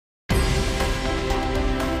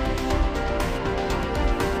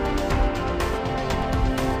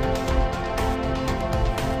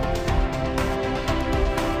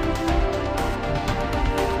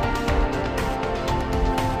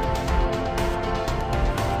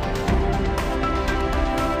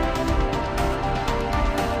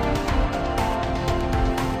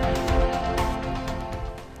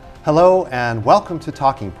Hello and welcome to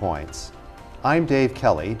Talking Points. I'm Dave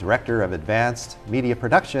Kelly, Director of Advanced Media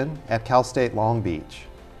Production at Cal State Long Beach.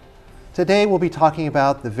 Today we'll be talking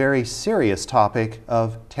about the very serious topic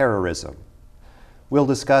of terrorism. We'll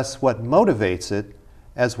discuss what motivates it,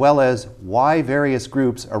 as well as why various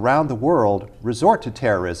groups around the world resort to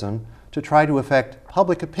terrorism to try to affect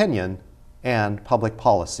public opinion and public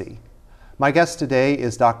policy. My guest today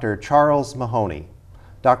is Dr. Charles Mahoney.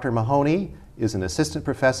 Dr. Mahoney is an assistant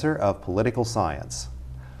professor of political science.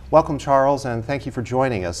 Welcome, Charles, and thank you for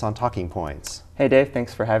joining us on Talking Points. Hey, Dave.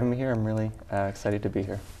 Thanks for having me here. I'm really excited to be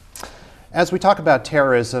here. As we talk about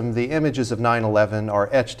terrorism, the images of 9/11 are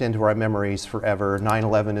etched into our memories forever.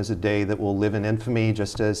 9/11 is a day that will live in infamy,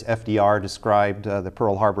 just as FDR described the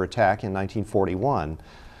Pearl Harbor attack in 1941.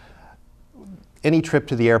 Any trip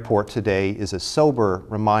to the airport today is a sober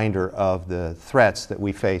reminder of the threats that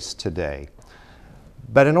we face today.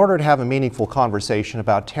 But in order to have a meaningful conversation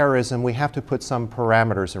about terrorism, we have to put some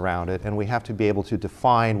parameters around it, and we have to be able to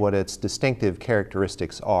define what its distinctive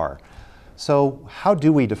characteristics are. So how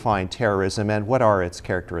do we define terrorism, and what are its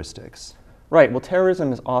characteristics? Right. Well,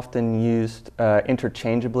 terrorism is often used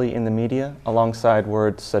interchangeably in the media alongside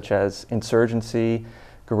words such as insurgency,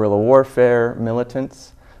 guerrilla warfare,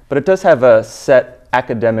 militants. But it does have a set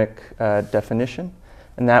academic definition,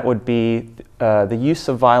 and that would be the use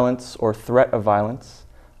of violence or threat of violence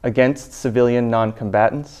against civilian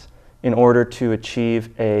non-combatants in order to achieve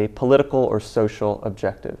a political or social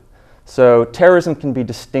objective. So terrorism can be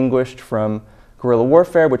distinguished from guerrilla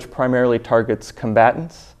warfare, which primarily targets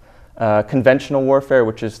combatants, conventional warfare,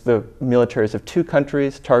 which is the militaries of two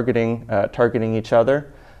countries targeting each other,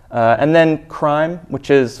 and then crime, which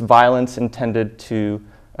is violence intended to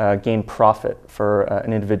gain profit for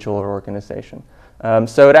an individual or organization.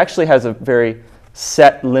 So it actually has a very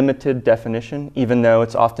set, limited definition, even though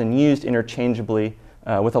it's often used interchangeably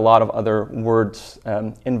with a lot of other words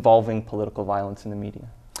involving political violence in the media.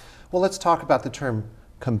 Well, let's talk about the term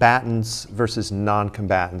combatants versus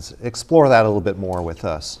non-combatants. Explore that a little bit more with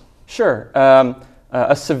us. Sure.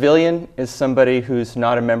 A civilian is somebody who's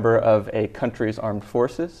not a member of a country's armed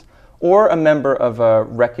forces or a member of a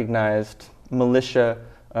recognized militia,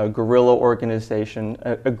 a guerrilla organization,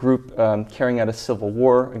 a group carrying out a civil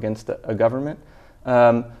war against a government.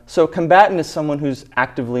 So a combatant is someone who's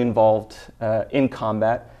actively involved in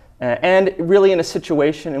combat and really in a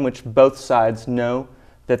situation in which both sides know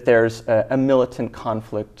that there's a militant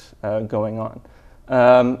conflict going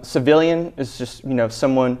on. Civilian is just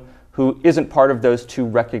someone who isn't part of those two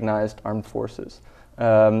recognized armed forces.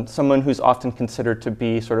 Someone who's often considered to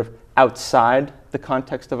be sort of outside the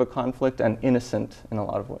context of a conflict and innocent in a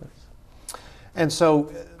lot of ways. And so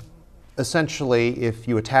essentially, if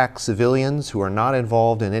you attack civilians who are not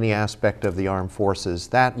involved in any aspect of the armed forces,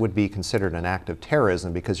 that would be considered an act of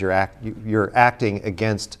terrorism because you're acting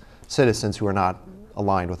against citizens who are not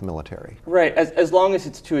aligned with the military. Right, as long as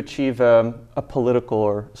it's to achieve a political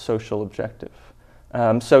or social objective.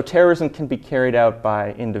 So terrorism can be carried out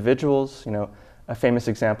by individuals. A famous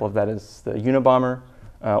example of that is the Unabomber,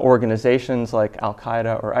 organizations like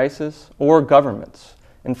Al-Qaeda or ISIS, or governments.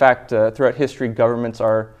 In fact, throughout history, governments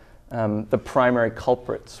are the primary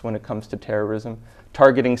culprits when it comes to terrorism,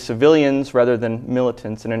 targeting civilians rather than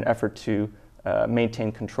militants in an effort to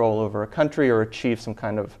maintain control over a country or achieve some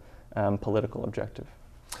kind of political objective.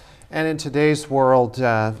 And in today's world,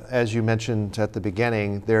 as you mentioned at the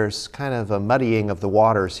beginning, there's kind of a muddying of the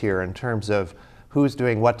waters here in terms of who's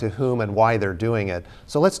doing what to whom and why they're doing it.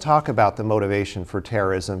 So let's talk about the motivation for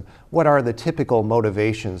terrorism. What are the typical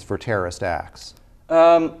motivations for terrorist acts?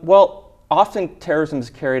 Well, often terrorism is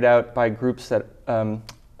carried out by groups that,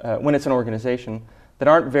 when it's an organization, that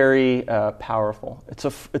aren't very powerful.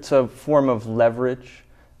 It's a form of leverage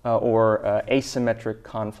or asymmetric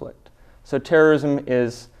conflict. So terrorism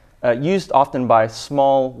is used often by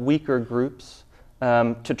small, weaker groups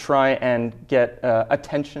to try and get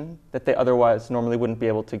attention that they otherwise normally wouldn't be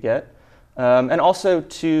able to get, and also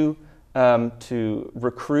to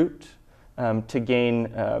recruit, to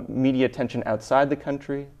gain media attention outside the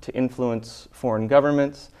country, to influence foreign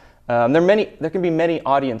governments. There can be many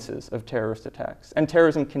audiences of terrorist attacks, and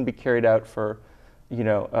terrorism can be carried out for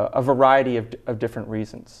a variety of different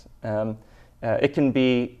reasons. It can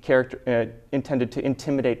be intended to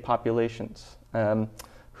intimidate populations,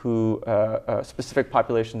 specific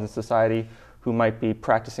populations in society who might be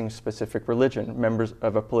practicing a specific religion, members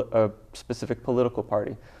of a specific political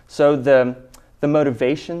party. So the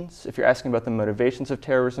motivations, if you're asking about the motivations of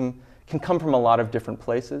terrorism, can come from a lot of different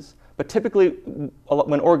places. But typically,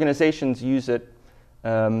 when organizations use it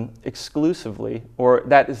exclusively, or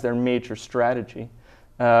that is their major strategy,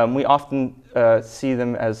 we often see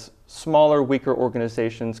them as smaller, weaker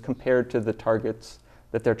organizations compared to the targets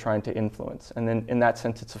that they're trying to influence. And then in that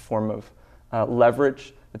sense, it's a form of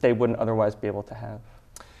leverage that they wouldn't otherwise be able to have.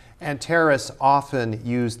 And terrorists often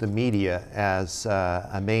use the media as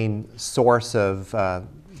a main source of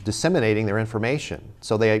disseminating their information.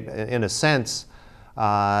 So they, in a sense,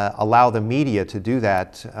 allow the media to do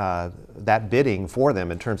that bidding for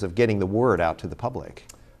them in terms of getting the word out to the public.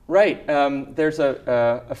 Right. There's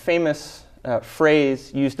a famous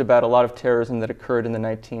phrase used about a lot of terrorism that occurred in the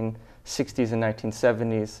 1960s and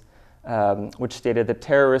 1970s, which stated that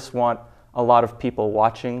terrorists want a lot of people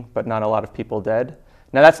watching, but not a lot of people dead.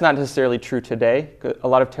 Now, that's not necessarily true today. A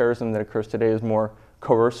lot of terrorism that occurs today is more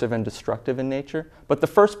coercive and destructive in nature. But the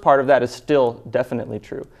first part of that is still definitely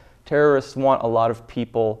true. Terrorists want a lot of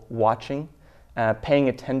people watching, paying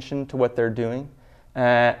attention to what they're doing.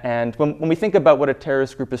 And when we think about what a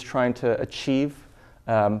terrorist group is trying to achieve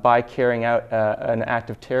by carrying out an act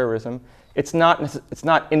of terrorism, it's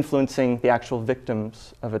not influencing the actual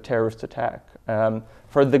victims of a terrorist attack.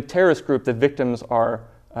 For the terrorist group, the victims are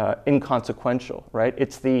inconsequential, right?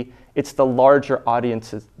 It's the larger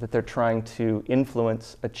audiences that they're trying to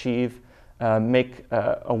influence, achieve, make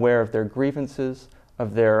aware of their grievances,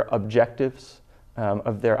 of their objectives,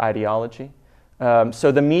 of their ideology.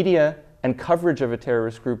 So the media and coverage of a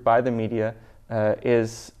terrorist group by the media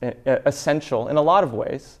is essential in a lot of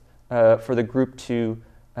ways for the group to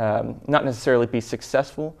not necessarily be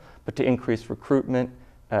successful, but to increase recruitment,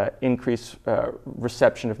 increase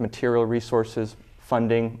reception of material resources,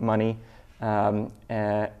 funding, money,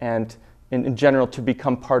 and in general to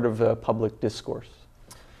become part of the public discourse.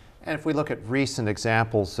 And if we look at recent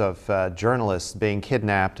examples of journalists being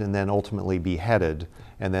kidnapped and then ultimately beheaded,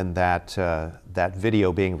 and then that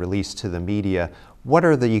video being released to the media, what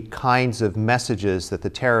are the kinds of messages that the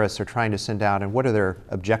terrorists are trying to send out, and what are their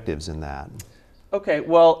objectives in that? Okay,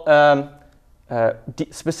 well,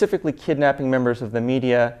 specifically kidnapping members of the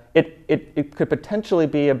media, it could potentially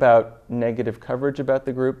be about negative coverage about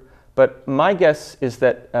the group, but my guess is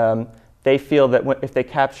that they feel that if they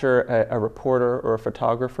capture a reporter or a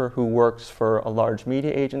photographer who works for a large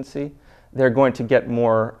media agency, they're going to get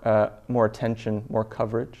more attention, more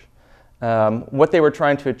coverage. What they were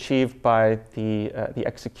trying to achieve by the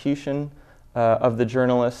execution of the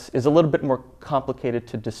journalists is a little bit more complicated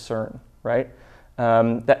to discern, right?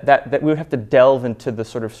 That we would have to delve into the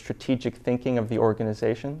sort of strategic thinking of the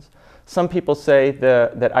organizations. Some people say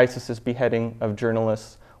that ISIS's beheading of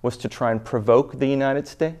journalists was to try and provoke the United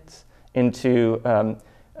States into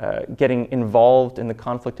getting involved in the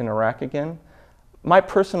conflict in Iraq again. My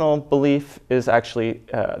personal belief is actually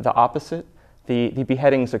the opposite. The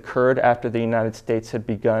beheadings occurred after the United States had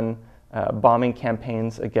begun bombing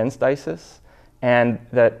campaigns against ISIS, and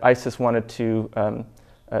that ISIS wanted to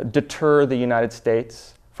deter the United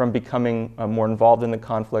States from becoming more involved in the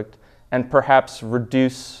conflict and perhaps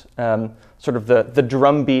reduce sort of the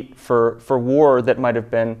drumbeat for war that might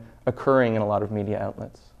have been occurring in a lot of media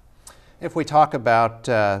outlets. If we talk about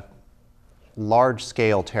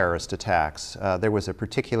large-scale terrorist attacks, there was a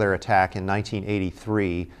particular attack in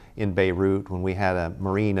 1983 in Beirut when we had a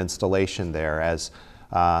Marine installation there as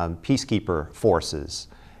peacekeeper forces.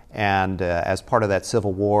 And as part of that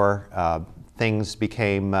civil war, things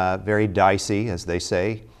became very dicey, as they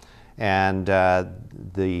say, and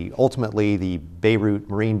ultimately the Beirut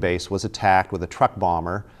Marine base was attacked with a truck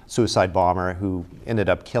bomber, suicide bomber, who ended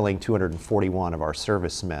up killing 241 of our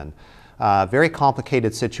servicemen. Very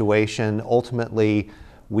complicated situation. Ultimately,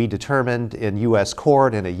 we determined in a U.S.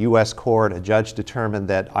 court, a judge determined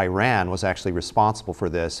that Iran was actually responsible for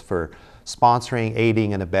this, for sponsoring,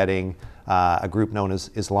 aiding, and abetting a group known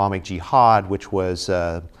as Islamic Jihad, which was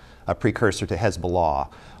a precursor to Hezbollah.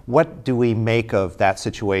 What do we make of that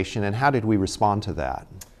situation, and how did we respond to that?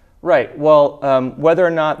 Right. Well, whether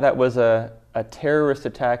or not that was a terrorist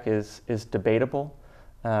attack is debatable.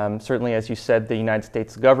 Certainly, as you said, the United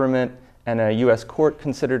States government and a U.S. court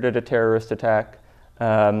considered it a terrorist attack.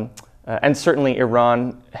 And certainly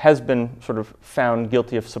Iran has been sort of found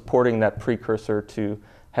guilty of supporting that precursor to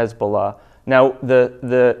Hezbollah. Now,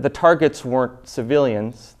 the targets weren't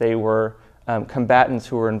civilians. They were combatants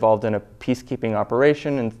who were involved in a peacekeeping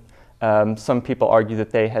operation, and some people argue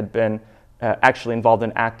that they had been actually involved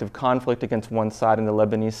in active conflict against one side in the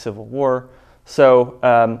Lebanese civil war.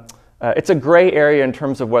 So it's a gray area in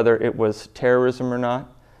terms of whether it was terrorism or not.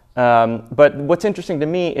 But what's interesting to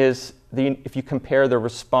me is if you compare the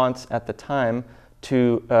response at the time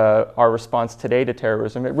to our response today to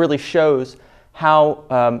terrorism, it really shows how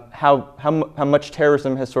much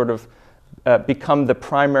terrorism has sort of become the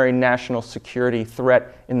primary national security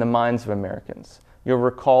threat in the minds of Americans. you'll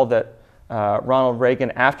recall that Ronald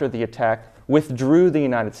Reagan, after the attack, withdrew the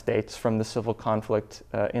United States from the civil conflict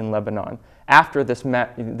in Lebanon after this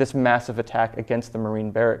massive attack against the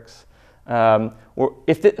Marine barracks.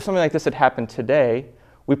 If something like this had happened today,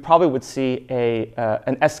 we probably would see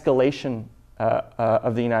an escalation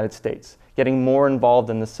of the United States, getting more involved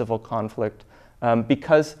in the civil conflict,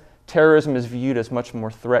 because terrorism is viewed as much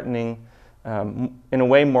more threatening, in a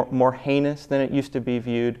way more heinous than it used to be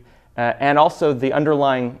viewed, and also the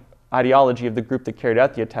underlying ideology of the group that carried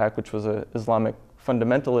out the attack, which was an Islamic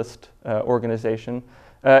fundamentalist organization,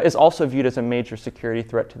 is also viewed as a major security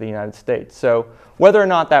threat to the United States. So whether or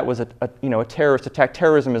not that was a terrorist attack,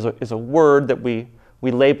 terrorism is a word that we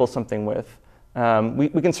label something with.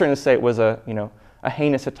 We can certainly say it was a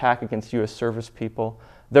heinous attack against U.S. service people.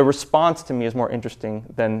 The response to me is more interesting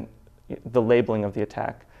than the labeling of the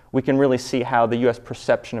attack. We can really see how the U.S.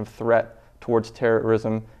 perception of threat towards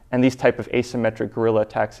terrorism and these type of asymmetric guerrilla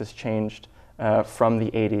attacks has changed from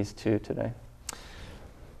the 80s to today.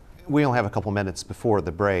 We only have a couple minutes before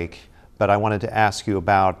the break, but I wanted to ask you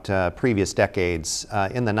about previous decades.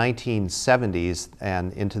 In the 1970s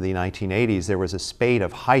and into the 1980s, there was a spate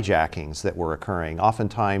of hijackings that were occurring.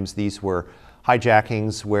 Oftentimes, these were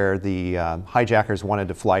hijackings where the hijackers wanted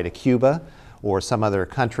to fly to Cuba or some other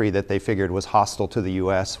country that they figured was hostile to the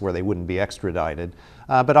U.S. where they wouldn't be extradited.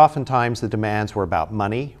 But oftentimes the demands were about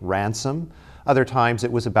money, ransom. Other times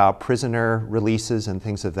it was about prisoner releases and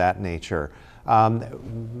things of that nature.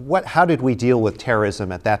 How did we deal with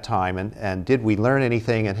terrorism at that time, and did we learn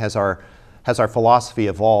anything, and has our philosophy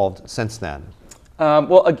evolved since then?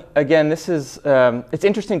 Well, again, this is, it's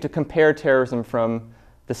interesting to compare terrorism from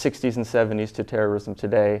the 60s and 70s to terrorism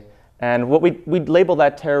today. And what we label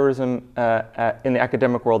that terrorism in the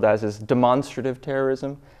academic world as is demonstrative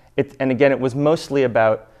terrorism. And again, it was mostly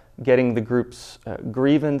about getting the group's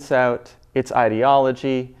grievance out, its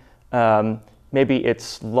ideology, maybe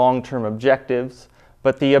its long-term objectives.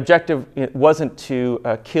 But the objective wasn't to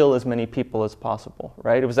kill as many people as possible,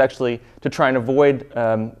 right? It was actually to try and avoid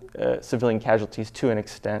civilian casualties to an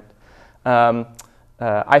extent.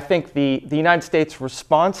 I think the United States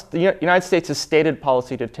response, the United States' stated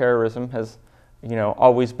policy to terrorism has,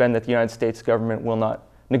 always been that the United States government will not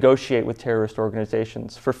negotiate with terrorist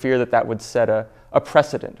organizations for fear that that would set a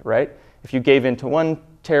precedent, right? If you gave in to one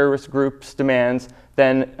terrorist group's demands,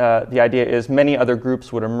 then the idea is many other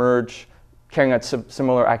groups would emerge carrying out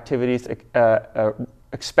similar activities,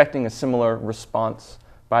 expecting a similar response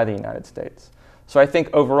by the United States. So I think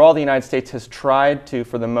overall the United States has tried to,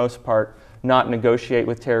 for the most part, not negotiate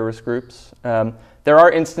with terrorist groups. There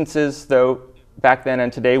are instances, though, back then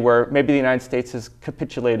and today where maybe the United States has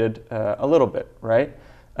capitulated a little bit, right?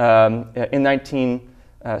 In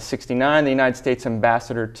 1969, the United States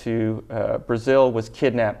ambassador to Brazil was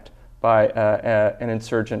kidnapped by an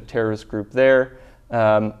insurgent terrorist group there.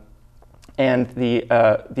 And the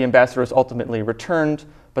ambassador was ultimately returned,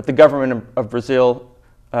 but the government of Brazil,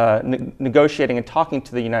 negotiating and talking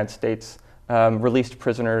to the United States, released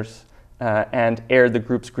prisoners and aired the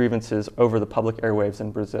group's grievances over the public airwaves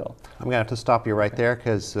in Brazil. I'm going to have to stop you right there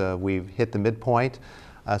because we've hit the midpoint.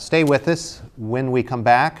 Stay with us. When we come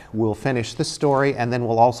back, we'll finish this story, and then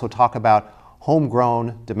we'll also talk about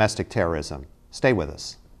homegrown domestic terrorism. Stay with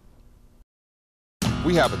us.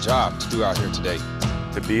 We have a job to do out here today.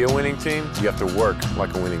 To be a winning team, you have to work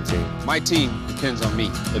like a winning team. My team depends on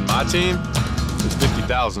me. And my team is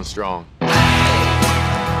 50,000 strong.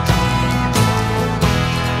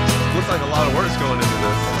 Looks like a lot of work's going into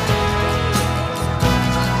this.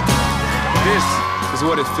 This is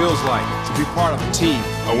what it feels like to be part of a team.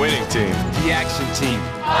 A winning team. The action team.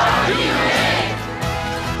 Are you in?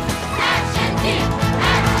 Action team!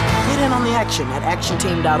 Action. Get in on the action at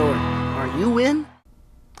actionteam.org. Are you in?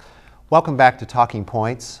 Welcome back to Talking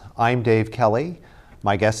Points. I'm Dave Kelly.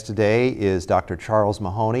 My guest today is Dr. Charles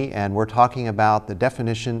Mahoney, and we're talking about the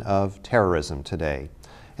definition of terrorism today.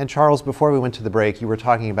 And Charles, before we went to the break, you were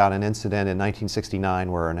talking about an incident in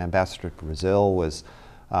 1969 where an ambassador to Brazil was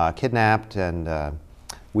kidnapped, and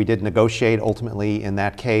we did negotiate ultimately in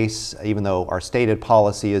that case, even though our stated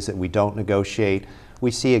policy is that we don't negotiate.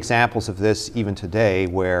 We see examples of this even today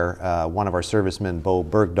where one of our servicemen, Bo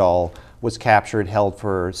Bergdahl, was captured, held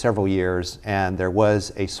for several years, and there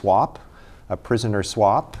was a swap, a prisoner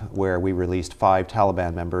swap, where we released 5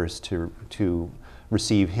 Taliban members to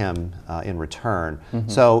receive him in return. Mm-hmm.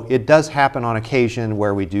 So it does happen on occasion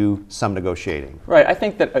where we do some negotiating. Right, I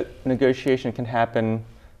think that a negotiation can happen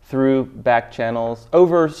through back channels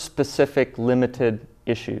over specific limited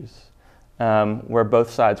issues where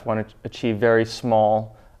both sides want to achieve very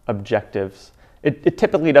small objectives. It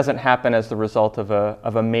typically doesn't happen as the result of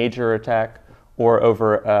a major attack or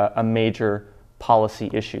over a major policy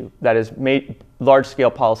issue. That is, large-scale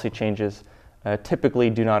policy changes typically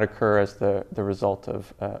do not occur as the result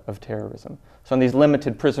of terrorism. So on these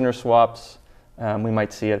limited prisoner swaps, we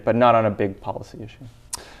might see it, but not on a big policy issue.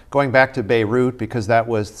 Going back to Beirut, because that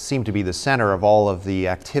seemed to be the center of all of the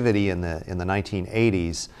activity in the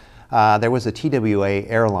 1980s, there was a TWA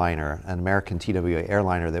airliner, an American TWA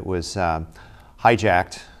airliner, that was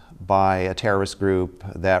hijacked by a terrorist group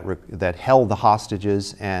that held the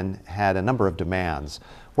hostages and had a number of demands.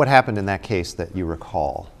 What happened in that case that you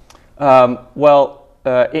recall? In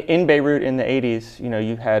Beirut in the 80s,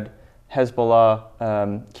 you had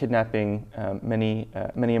Hezbollah kidnapping many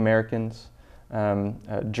Americans,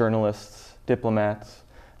 journalists, diplomats,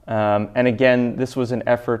 and again, this was an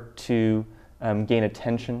effort to gain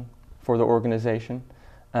attention for the organization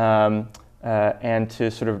and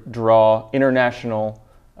to sort of draw international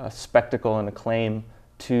spectacle and acclaim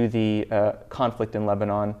to the conflict in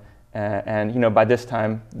Lebanon, and by this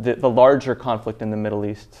time, the larger conflict in the Middle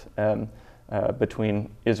East between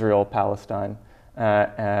Israel, Palestine,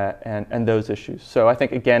 and those issues. So I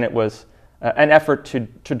think again it was an effort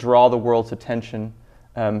to draw the world's attention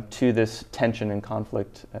to this tension and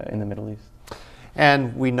conflict in the Middle East.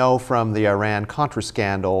 And we know from the Iran-Contra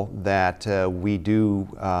scandal that we do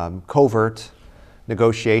covert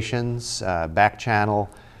negotiations, back channel.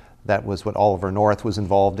 That was what Oliver North was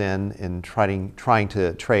involved in trying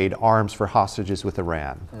to trade arms for hostages with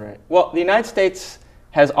Iran. Right. Well, the United States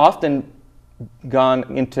has often gone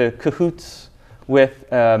into cahoots with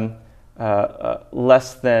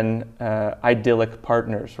less than idyllic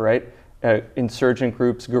partners, right? Insurgent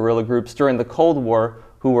groups, guerrilla groups during the Cold War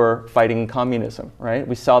who were fighting communism, right?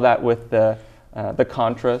 We saw that with the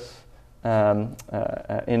Contras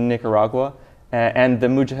in Nicaragua and the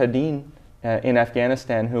Mujahideen in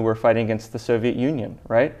Afghanistan who were fighting against the Soviet Union,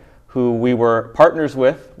 right? Who we were partners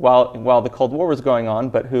with while the Cold War was going on,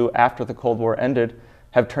 but who after the Cold War ended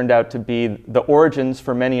have turned out to be the origins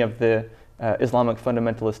for many of the Islamic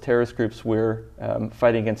fundamentalist terrorist groups we're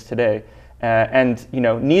fighting against today. And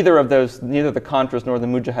neither the Contras nor the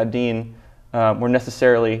Mujahideen were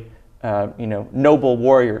necessarily noble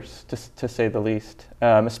warriors, to say the least,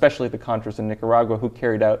 especially the Contras in Nicaragua, who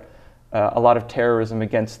carried out a lot of terrorism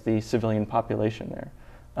against the civilian population there.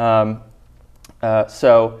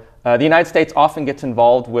 So the United States often gets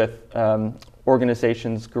involved with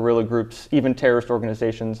organizations, guerrilla groups, even terrorist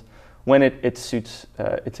organizations, when it suits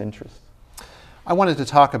its interests. I wanted to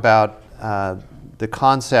talk about the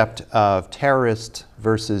concept of terrorist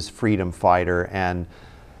versus freedom fighter, and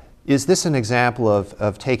is this an example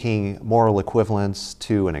of taking moral equivalence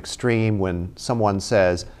to an extreme when someone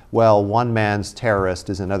says, well, one man's terrorist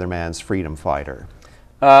is another man's freedom fighter?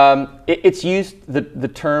 It's used, the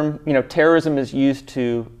term, terrorism is used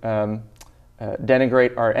to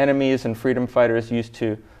denigrate our enemies, and freedom fighters used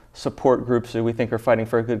to support groups that we think are fighting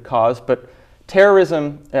for a good cause. But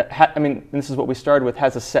terrorism, and this is what we started with,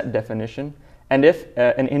 has a set definition. And if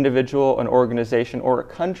an individual, an organization, or a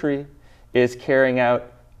country is carrying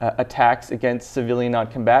out attacks against civilian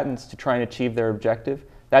non-combatants to try and achieve their objective,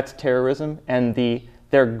 that's terrorism. And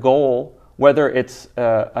their goal, whether it's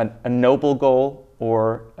a noble goal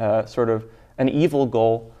or sort of an evil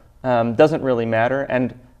goal, doesn't really matter.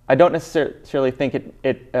 And I don't necessarily think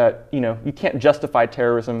you can't justify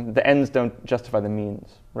terrorism. The ends don't justify the means,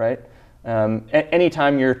 right?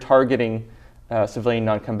 Anytime you're targeting civilian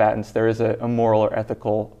non-combatants, there is a moral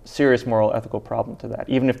or serious moral ethical problem to that,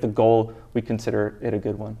 even if the goal, we consider it a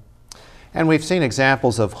good one. And we've seen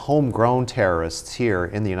examples of homegrown terrorists here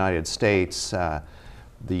in the United States.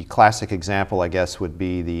 The classic example, I guess, would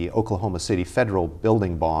be the Oklahoma City Federal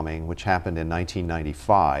building bombing, which happened in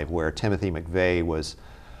 1995, where Timothy McVeigh was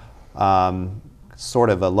sort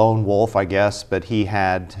of a lone wolf, I guess, but he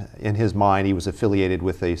had, in his mind, he was affiliated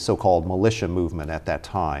with a so-called militia movement at that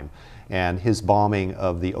time. And his bombing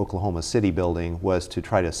of the Oklahoma City building was to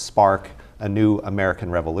try to spark a new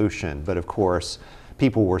American revolution. But of course,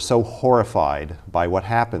 people were so horrified by what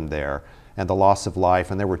happened there and the loss of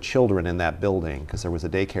life, and there were children in that building because there was a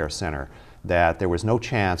daycare center, that there was no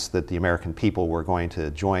chance that the American people were going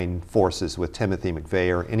to join forces with Timothy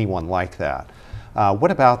McVeigh or anyone like that.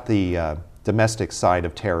 What about the domestic side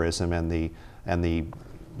of terrorism and the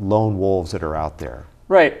lone wolves that are out there?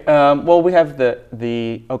 Right. Well, we have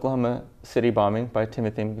the Oklahoma City bombing by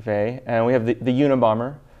Timothy McVeigh, and we have the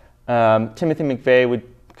Unabomber. Timothy McVeigh would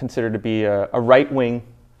consider to be a right-wing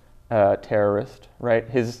terrorist. Right.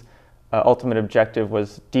 His ultimate objective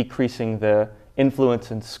was decreasing the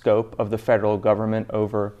influence and scope of the federal government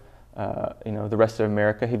over the rest of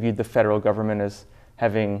America. He viewed the federal government as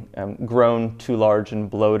having grown too large and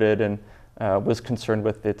bloated, and was concerned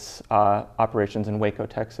with its operations in Waco,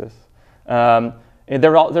 Texas. And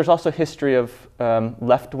there's also history of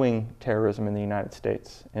left-wing terrorism in the United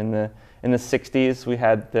States. In the 60s, we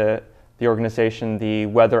had the organization, the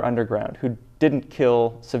Weather Underground, who didn't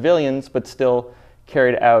kill civilians, but still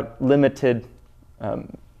carried out limited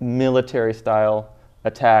military-style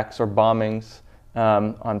attacks or bombings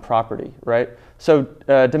on property, right? So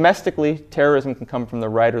domestically, terrorism can come from the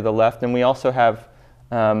right or the left, and we also have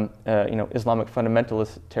Islamic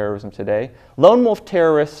fundamentalist terrorism today. Lone wolf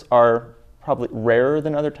terrorists are probably rarer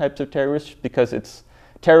than other types of terrorists because it's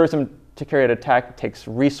terrorism to carry out an attack takes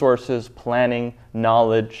resources, planning,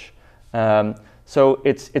 knowledge. So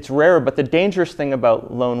it's rarer, but the dangerous thing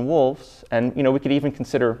about lone wolves, and we could even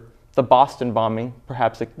consider the Boston bombing,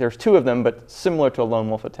 perhaps there's two of them, but similar to a lone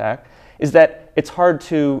wolf attack, is that it's hard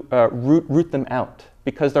to root them out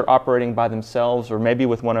because they're operating by themselves or maybe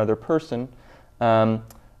with one other person.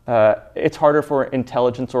 It's harder for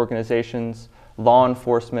intelligence organizations, law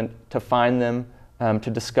enforcement to find them, to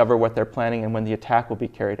discover what they're planning and when the attack will be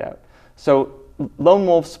carried out. So lone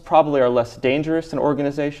wolves probably are less dangerous in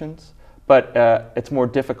organizations, but it's more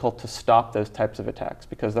difficult to stop those types of attacks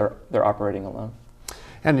because they're operating alone.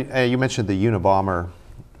 And you mentioned the Unabomber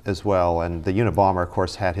as well, and the Unabomber, of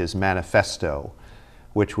course, had his manifesto,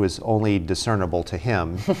 which was only discernible to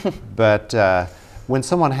him. But when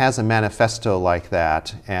someone has a manifesto like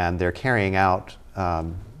that and they're carrying out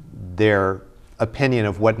their opinion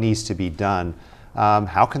of what needs to be done,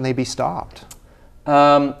 how can they be stopped?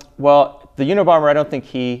 Well, the Unabomber, I don't think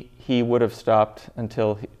he would have stopped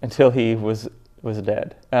until he was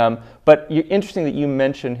dead. But interesting that you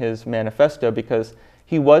mention his manifesto because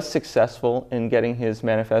he was successful in getting his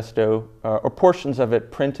manifesto or portions of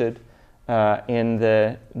it printed in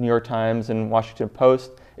the New York Times and Washington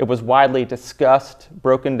Post. It was widely discussed,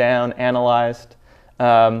 broken down, analyzed.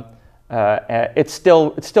 It's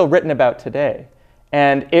still written about today,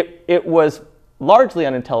 and it was largely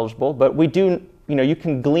unintelligible. But we do, you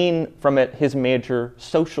can glean from it his major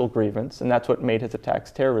social grievance, and that's what made his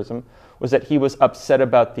attacks terrorism. Was that he was upset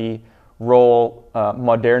about the role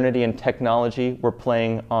modernity and technology were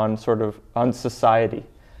playing on society.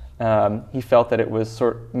 He felt that it was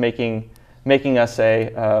sort of making us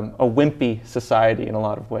a wimpy society in a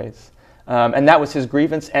lot of ways. And that was his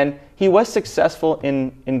grievance, and he was successful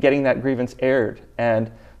in getting that grievance aired.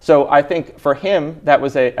 And so I think for him, that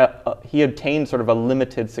was he obtained sort of a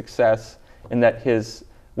limited success in that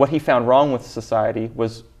what he found wrong with society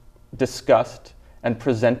was discussed and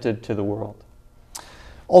presented to the world.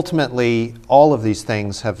 Ultimately, all of these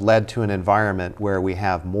things have led to an environment where we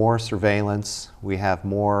have more surveillance, we have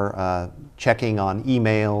more checking on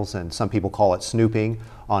emails, and some people call it snooping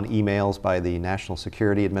on emails by the National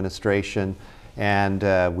Security Administration,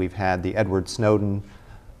 and we've had the Edward Snowden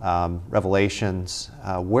revelations.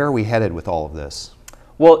 Where are we headed with all of this?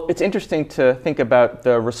 Well, it's interesting to think about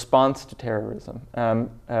the response to terrorism.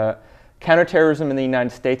 Counterterrorism in the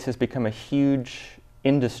United States has become a huge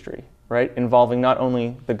industry, right, involving not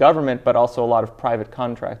only the government, but also a lot of private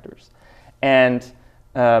contractors. And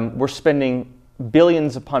we're spending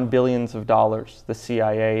billions upon billions of dollars, the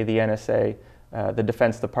CIA, the NSA, the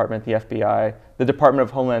Defense Department, the FBI, the Department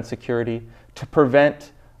of Homeland Security, to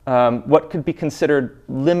prevent what could be considered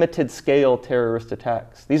limited-scale terrorist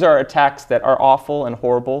attacks. These are attacks that are awful and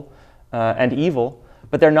horrible and evil,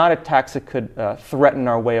 but they're not attacks that could threaten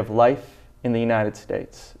our way of life in the United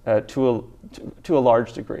States to a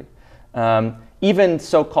large degree. Even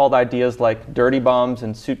so-called ideas like dirty bombs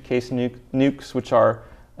and suitcase nukes, which are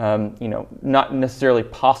not necessarily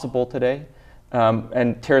possible today,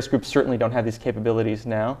 and terrorist groups certainly don't have these capabilities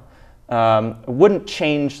now, wouldn't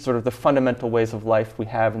change sort of the fundamental ways of life we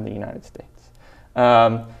have in the United States.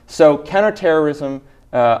 So counterterrorism,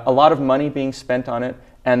 a lot of money being spent on it,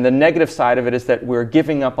 and the negative side of it is that we're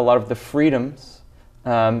giving up a lot of the freedoms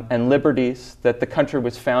and liberties that the country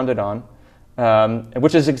was founded on,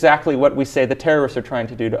 which is exactly what we say the terrorists are trying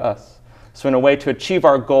to do to us. So in a way to achieve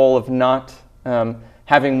our goal of not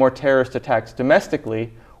having more terrorist attacks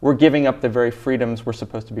domestically, we're giving up the very freedoms we're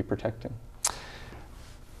supposed to be protecting.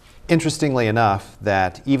 Interestingly enough,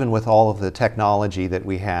 that even with all of the technology that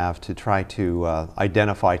we have to try to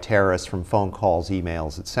identify terrorists from phone calls,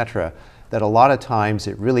 emails, etc., that a lot of times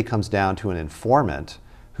it really comes down to an informant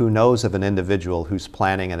who knows of an individual who's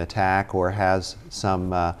planning an attack or has some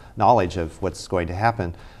knowledge of what's going to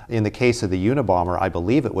happen. In the case of the Unabomber, I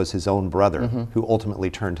believe it was his own brother who ultimately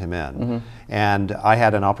turned him in. And I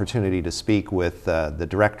had an opportunity to speak with the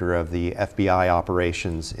director of the FBI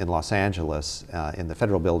operations in Los Angeles in the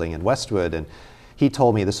federal building in Westwood, and he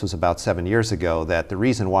told me, this was about 7 years ago, that the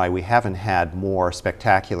reason why we haven't had more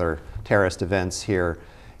spectacular terrorist events here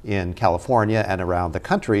in California and around the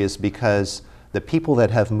country is because the people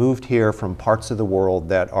that have moved here from parts of the world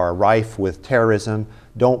that are rife with terrorism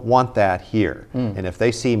don't want that here. And if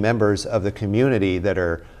they see members of the community that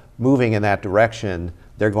are moving in that direction,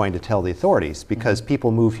 they're going to tell the authorities, because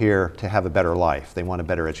people move here to have a better life. They want a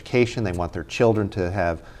better education, they want their children to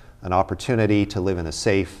have an opportunity to live in a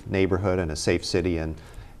safe neighborhood and a safe city and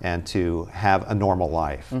to have a normal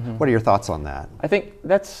life. What are your thoughts on that? I think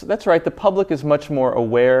that's right. The public is much more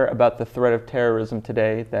aware about the threat of terrorism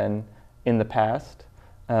today than in the past.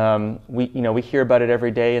 We hear about it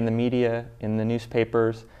every day in the media, in the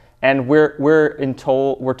newspapers, and we're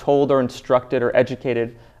told or instructed or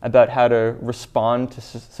educated about how to respond to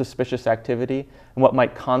suspicious activity and what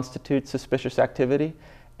might constitute suspicious activity.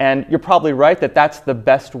 And you're probably right that that's the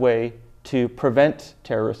best way to prevent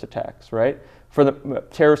terrorist attacks, right?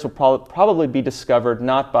 Terrorists will probably be discovered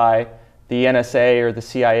not by the NSA or the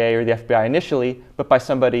CIA or the FBI initially, but by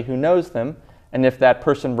somebody who knows them. And if that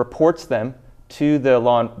person reports them to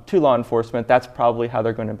law enforcement, that's probably how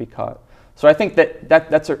they're going to be caught. So I think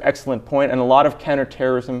that's an excellent point, and a lot of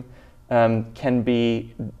counterterrorism can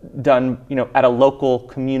be done, at a local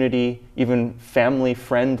community, even family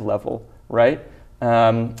friend level, right?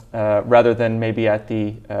 Rather than maybe at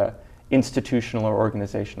the institutional or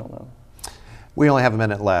organizational level. We only have a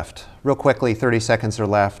minute left. Real quickly, 30 seconds are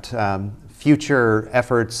left. Future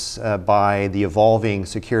efforts by the evolving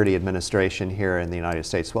security administration here in the United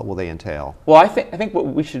States, what will they entail? Well, I think what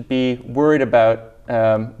we should be worried about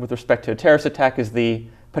with respect to a terrorist attack is the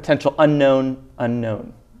potential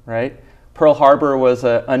unknown, right? Pearl Harbor was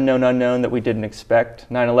an unknown that we didn't expect.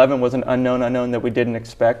 9/11 was an unknown that we didn't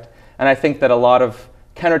expect. And I think that a lot of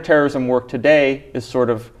counterterrorism work today is sort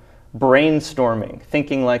of brainstorming,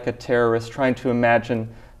 thinking like a terrorist, trying to imagine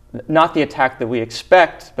not the attack that we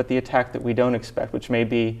expect, but the attack that we don't expect, which may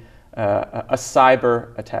be a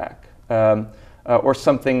cyber attack or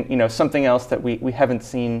something, something else that we haven't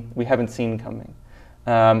seen coming.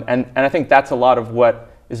 And I think that's a lot of what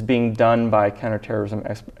is being done by counterterrorism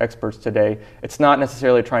experts today. It's not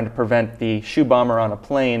necessarily trying to prevent the shoe bomber on a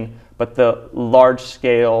plane, but the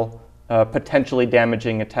large-scale, potentially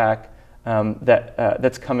damaging attack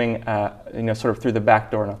that's coming, sort of through the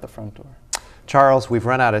back door, not the front door. Charles, we've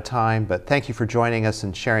run out of time, but thank you for joining us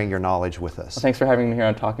and sharing your knowledge with us. Well, thanks for having me here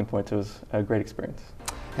on Talking Points. It was a great experience.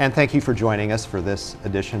 And thank you for joining us for this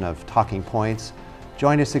edition of Talking Points.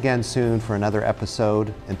 Join us again soon for another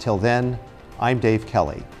episode. Until then, I'm Dave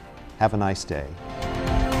Kelly. Have a nice day.